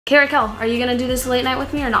Okay, Raquel, are you gonna do this late night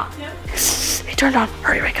with me or not? Yeah. It turned on.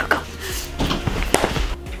 Hurry, Raquel, go.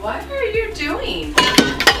 What are you doing?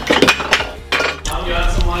 Mom, you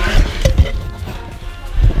want some water?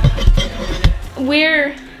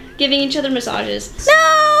 We're giving each other massages.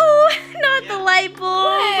 No, not the light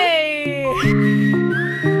bulb. Hey.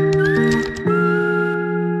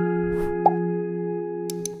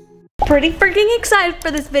 Pretty freaking excited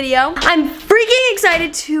for this video. I'm freaking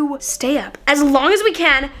excited to stay up as long as we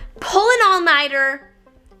can, pull an all-nighter.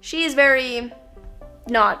 She is very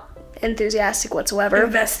not enthusiastic whatsoever.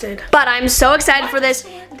 Invested. But I'm so excited for this.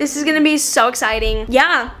 This is gonna be so exciting.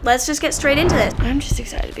 Yeah, let's just get straight into this. I'm just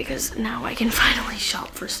excited because now I can finally shop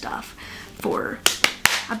for stuff for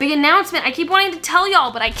a big announcement. I keep wanting to tell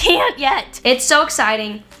y'all, but I can't yet. It's so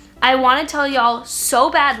exciting. I want to tell y'all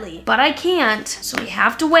so badly, but I can't, so we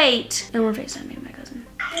have to wait. And we're FaceTiming my cousin.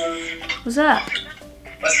 What's up?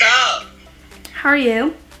 What's up? How are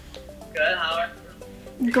you? Good, how are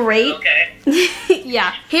you? Great. Okay.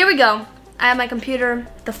 Yeah. Here we go. I have my computer,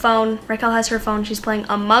 the phone. Raquel has her phone. She's playing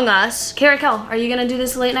Among Us. Okay, Raquel, are you gonna do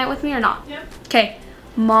this late night with me or not? Yeah. Okay.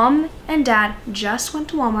 Mom and Dad just went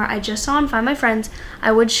to Walmart. I just saw on Find My Friends.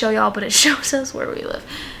 I would show y'all, but it shows us where we live.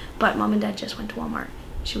 But Mom and Dad just went to Walmart.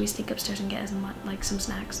 Should we sneak upstairs and get some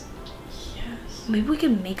snacks? Yes. Maybe we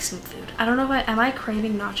can make some food. I don't know if am I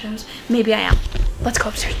craving nachos? Maybe I am. Let's go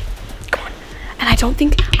upstairs. Come on. And I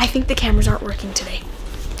think the cameras aren't working today.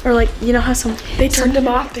 Or like, you know how They turned them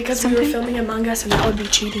off because we were filming Among Us and that would be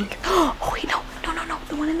cheating. Oh wait, no.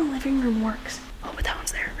 The one in the living room works. Oh, but that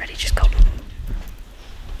one's there. Ready, just go.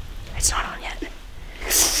 It's not on yet.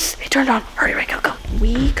 It turned on. Hurry, Raquel, go.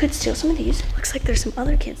 We could steal some of these. Looks like there's some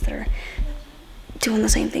other kids that are doing the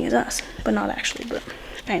same thing as us, but not actually, but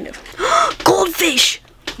kind of. Goldfish!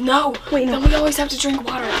 No. Wait, no. Then we always have to drink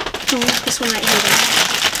water. Don't leave this one right here.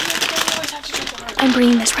 Then we always have to drink water. I'm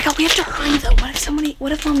bringing this. Raquel, we have to hurry though.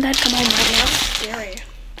 What if Mom and Dad come home right now? Scary.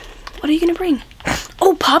 What are you gonna bring?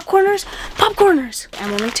 Oh, popcorners? Popcorners!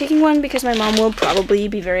 I'm only taking one because my mom will probably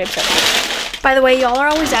be very upset with it. By the way, y'all are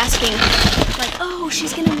always asking, like, oh,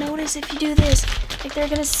 she's gonna notice if you do this. Like, they're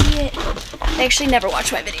gonna see it. They actually never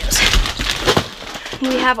watch my videos.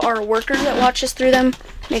 We have our workers that watch us through them,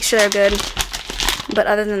 make sure they're good. But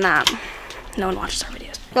other than that, no one watches our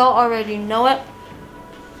videos. Y'all already know it.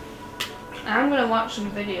 I'm gonna watch some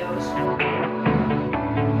videos.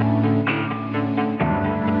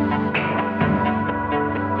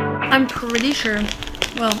 I'm pretty sure,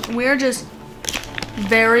 well, we're just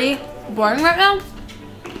very boring right now.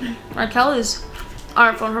 Raquel is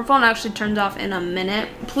on her phone. Her phone actually turns off in a minute.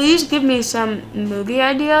 Please give me some movie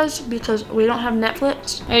ideas because we don't have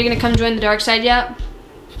Netflix. Are you gonna come join the dark side yet?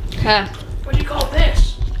 Okay. What do you call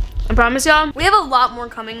this? I promise y'all, we have a lot more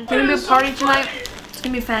coming. It's gonna be a party tonight. It's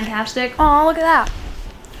gonna be fantastic. Oh, look at that.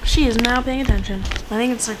 She is now paying attention. I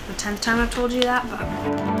think it's like the 10th time I've told you that, but.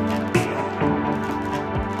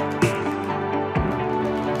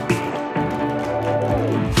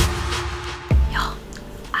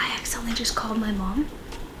 Just called my mom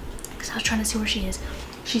because I was trying to see where she is.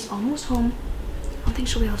 She's almost home. I don't think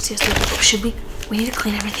she'll be able to see us later, but should we need to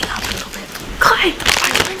clean everything up a little bit. Clay!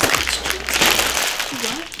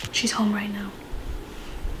 What? She's home right now.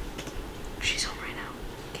 She's home right now.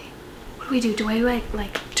 Okay. What do? Do I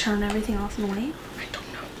like turn everything off and wait? I don't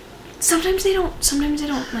know. Sometimes they don't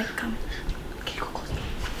like come. Okay, go close.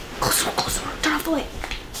 Closer. Turn off the light.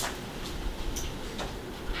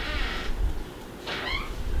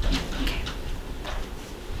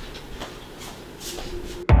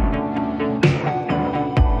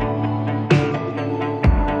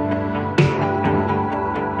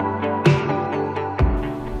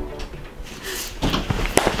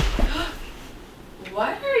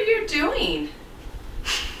 What are you doing?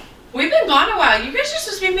 We've been gone a while. You guys are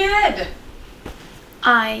supposed to be mid.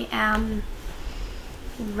 I am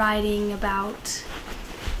writing about.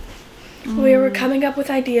 We were coming up with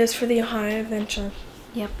ideas for the Ohio adventure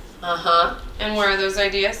Yep. Uh-huh. And where are those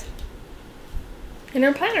ideas? in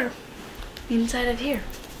our planner. Inside of here.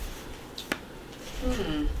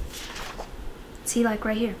 See, like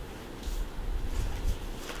right here.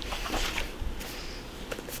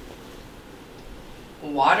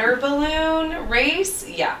 Water balloon race?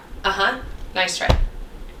 Yeah. Uh-huh. Nice try.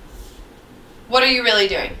 What are you really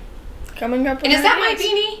doing? Coming up with And is that my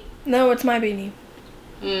ideas. beanie? No, it's my beanie.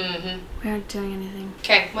 Mm-hmm. We aren't doing anything.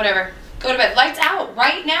 Okay, whatever. Go to bed. Lights out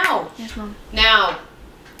right now. Yes, Mom. Now.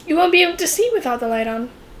 You won't be able to see without the light on.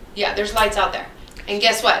 Yeah, there's lights out there. And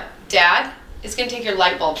guess what? Dad is going to take your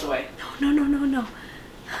light bulbs away. No. Go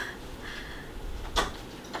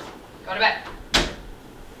to bed. Now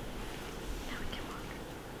we can walk.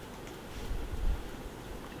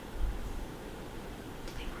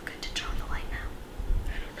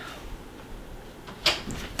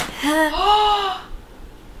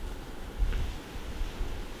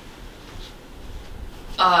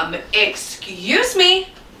 Excuse me?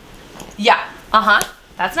 Yeah,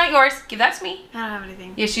 that's not yours. Give that to me. I don't have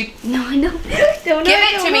anything. Yes, you. No, I don't. Don't Give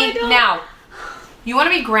it to me now. You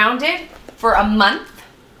want to be grounded for a month?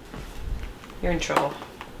 You're in trouble.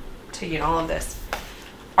 Taking all of this.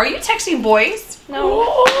 Are you texting boys?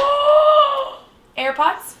 No.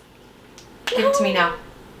 AirPods? Give it to me now.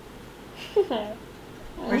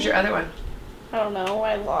 Where's your other one? I don't know.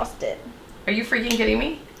 I lost it. Are you freaking kidding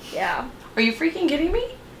me? Yeah. Are you freaking kidding me?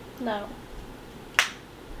 No.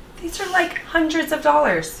 These are like hundreds of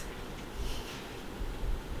dollars.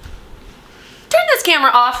 Turn this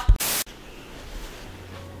camera off.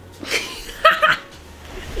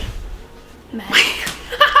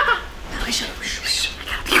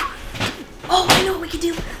 Oh, I know what we could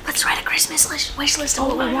do. Let's write a Christmas wish list of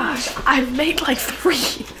what we want. I've made like 3.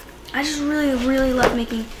 I just really love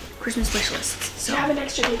making Christmas wish lists. So. Do you have an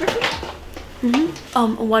extra paper for me?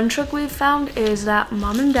 One trick we've found is that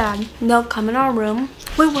mom and dad, they'll come in our room.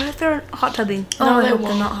 Wait, what if they're hot tubbing? No, I they hope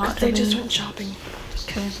won't. they're not hot They tubbing. just went shopping.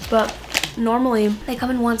 Okay, but normally they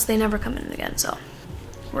come in once, they never come in again, so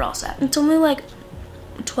we're all set. It's only like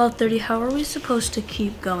 12:30. How are we supposed to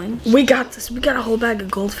keep going? We got this. We got a whole bag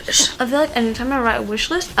of goldfish. I feel like anytime I write a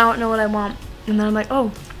wish list, I don't know what I want, and then I'm like,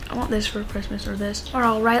 oh, I want this for Christmas or this, or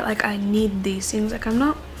I'll write like I need these things. Like I'm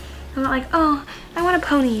not like, oh, I want a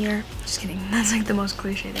pony ear. Just kidding. That's like the most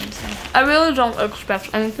cliche thing to say. I really don't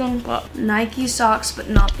expect anything but Nike socks, but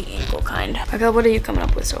not the ankle kind. Okay, what are you coming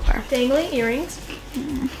up with so far? Dangly earrings.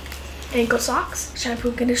 Ankle socks. Shampoo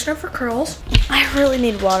and conditioner for curls. I really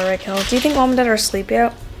need water, Raquel. Do you think mom and dad are asleep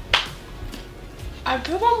yet? I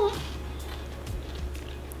put them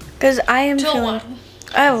Because I am till feeling, 1.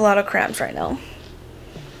 I have a lot of cramps right now.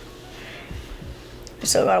 I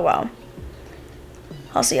still got a while.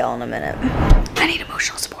 I'll see y'all in a minute. I need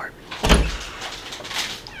emotional support.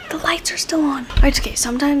 The lights are still on. It's okay,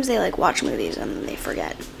 sometimes they like watch movies and they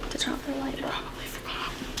forget to turn off their light. Probably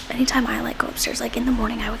forgot. Anytime I like go upstairs, like in the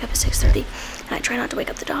morning, I wake up at 6:30 and I try not to wake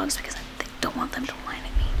up the dogs because I don't want them to whine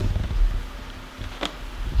at me.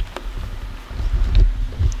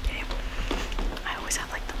 Okay. I always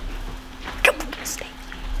have like the mistake.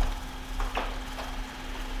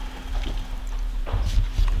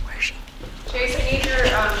 Where is she? Chase, I need your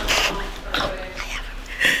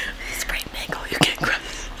It's pretty big. Oh, you can't grab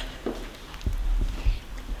this.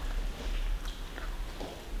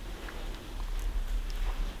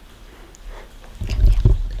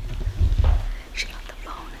 She got the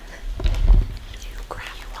phone. You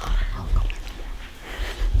grab your water. I'll go.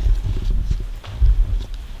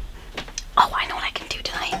 Oh, I know what I can do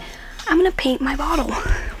tonight. I'm gonna paint my bottle.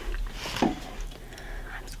 I'm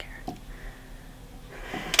scared.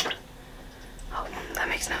 Oh, that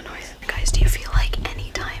makes no noise. Guys, do you feel like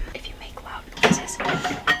anytime if you make loud noises,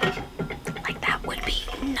 like that would be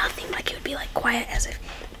nothing, like it would be like quiet as if...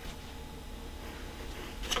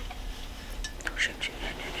 Oh, shoot.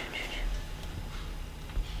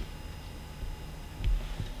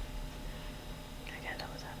 I guess that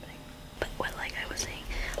was happening. But what, like I was saying,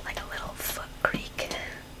 like a little foot creak.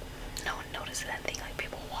 No one notices that thing, like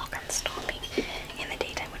people walk on stomping in the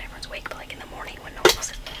daytime when everyone's awake, but like in the morning when no one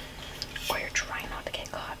else is, or you're trying not to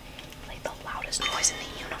get caught, like the loudest noise in the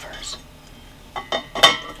universe.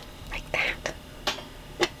 Like that.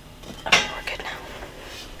 Okay, we're good now.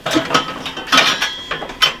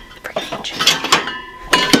 Freaking itch.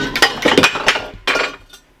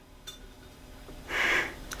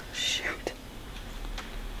 Shoot.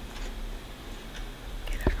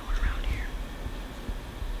 Okay, there's no one around here.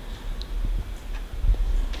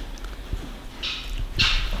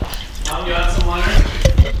 Mom, you want some water?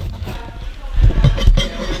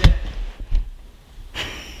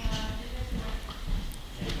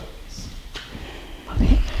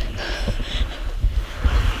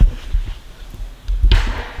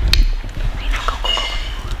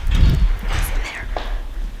 It's in there.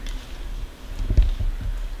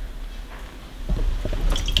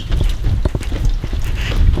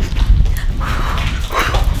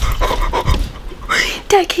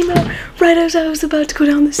 Dad came out right as I was about to go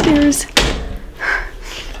down the stairs.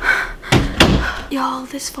 Y'all,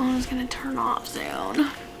 this phone is gonna turn off soon.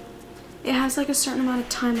 It has like a certain amount of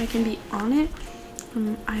time I can be on it.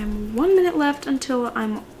 I am 1 minute left until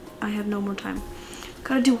I have no more time.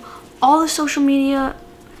 Gotta do all the social media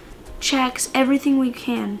checks, everything we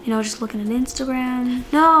can. You know, just looking at Instagram.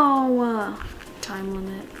 No time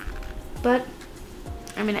limit. But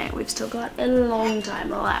I mean, we've still got a long time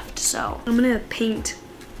left, so I'm gonna paint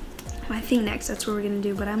my thing next. That's what we're gonna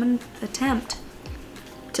do, but I'm gonna attempt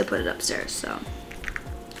to put it upstairs, so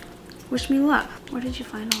Wish me luck. Where did you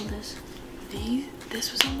find all this?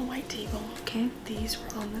 This was on the white table. Okay. These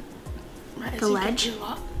were on the right. The ledge?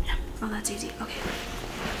 Yeah. Oh, that's easy. Okay.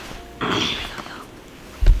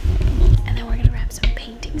 And then we're gonna grab some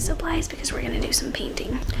painting supplies because we're gonna do some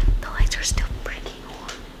painting. The lights are still breaking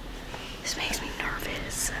on. This makes me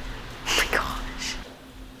nervous. Oh my gosh.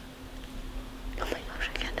 Oh my gosh,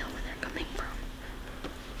 I can't tell where they're coming from.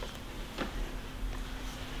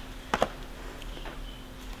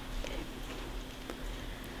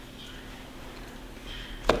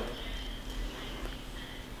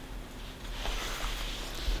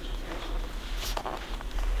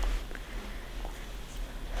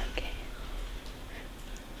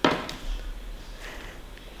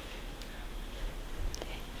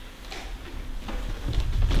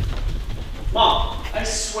 Mom, I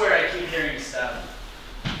swear I keep hearing stuff.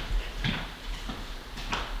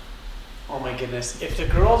 Oh my goodness. If the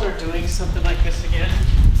girls are doing something like this again.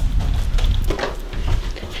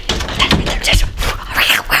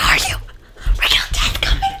 Where are you? Rachel, Dad's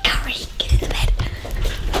coming. Hurry, get in the bed.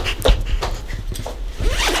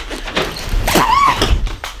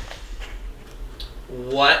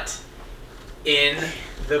 What in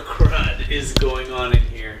the crud is going on in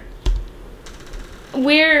here?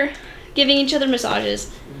 We're giving each other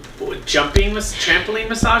massages. Trampoline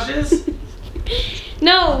massages?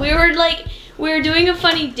 No, we were doing a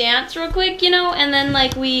funny dance real quick, you know, and then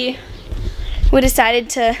like we decided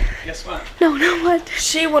to. Guess what? No, what?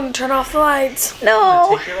 She wouldn't turn off the lights.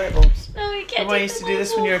 No. Take your light bulbs. No, we can't. Remember I used to do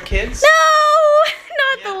this when you were kids? No,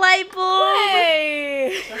 not Yeah. the light bulb.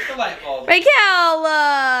 Hey. Turn the light bulb.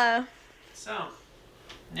 Raquel. So,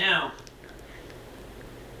 now.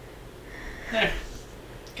 There.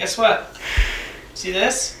 Guess what? See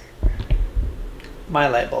this? My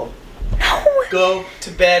light bulb. No. Go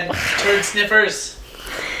to bed, turd sniffers.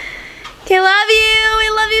 Okay, love you. We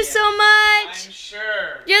love you so much. I'm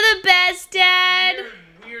sure. You're the best, Dad.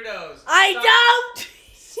 You're weirdos. I don't.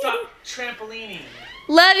 Stop trampolining.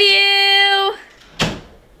 Love you.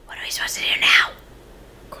 What are we supposed to do now?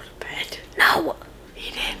 Go to bed. No.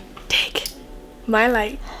 He didn't take my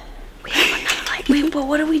light. We have another light. Wait, but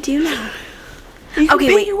what do we do now? You can Okay,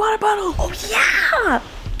 paint wait. your water bottle. Oh, yeah.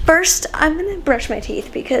 First, I'm going to brush my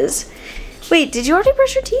teeth because... Wait, did you already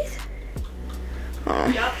brush your teeth? Oh.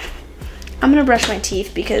 Yep. I'm going to brush my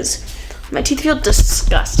teeth because my teeth feel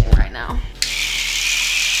disgusting right now.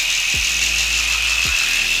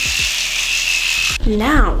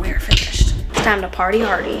 Now we're finished. It's time to party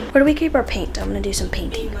hardy. Where do we keep our paint? I'm going to do some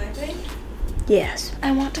painting. My paint? Yes.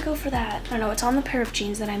 I want to go for that. I don't know, it's on the pair of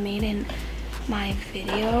jeans that I made in my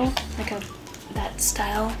video. Like that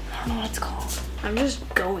style. I don't know what it's called. I'm just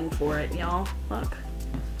going for it, y'all. Look.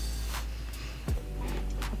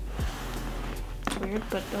 It's weird,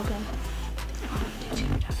 but okay. Oh, did you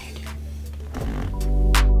go down here too?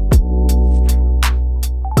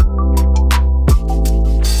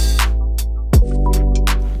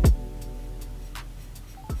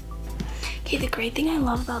 Okay, the great thing I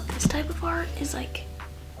love about this type of art is like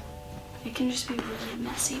it can just be really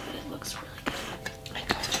messy, but it looks really good. I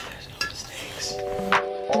told you there's no mistakes.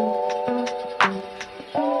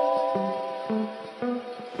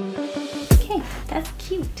 Okay, that's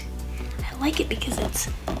cute. I like it because it's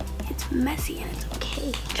messy and it's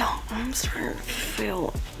okay. Y'all, I'm starting to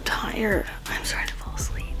feel tired. I'm starting to fall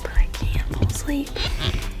asleep, but I can't fall asleep.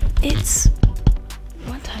 It's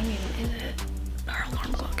what time even is it? Our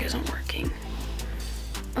alarm clock isn't working.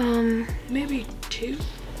 Maybe 2.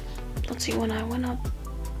 Let's see when I went up.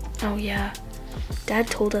 Oh yeah. Dad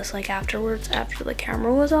told us like afterwards, after the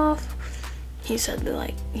camera was off, he said that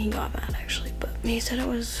like he got mad actually, but he said it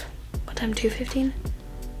was what time, 2:15? I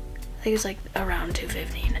think it was like around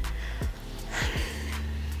 2:15.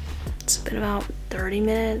 It's been about 30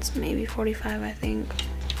 minutes, maybe 45 I think.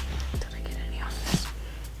 Did I get any on this?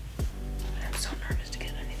 I'm so nervous to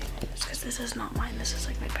get anything on this because this is not mine, this is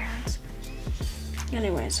like my parents'.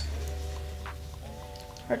 Anyways.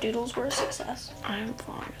 Our doodles were a success. I'm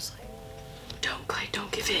falling asleep. Don't, Clay, don't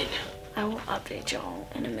give in. I will update y'all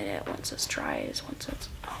in a minute once this dries. Once it's,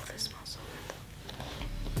 oh, this smells so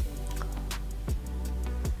good.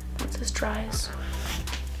 Once this dries,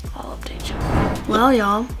 I'll update y'all. Well,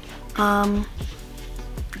 y'all,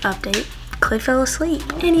 update. Clay fell asleep.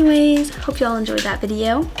 Anyways, hope y'all enjoyed that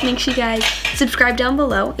video. Make sure you guys subscribe down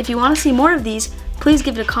below. If you want to see more of these, please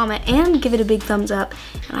give it a comment and give it a big thumbs up.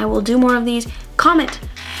 And I will do more of these. Comment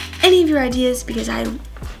any of your ideas because I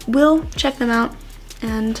will check them out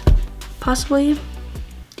and possibly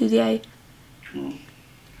do the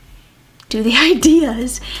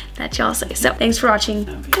ideas that y'all say. So thanks for watching.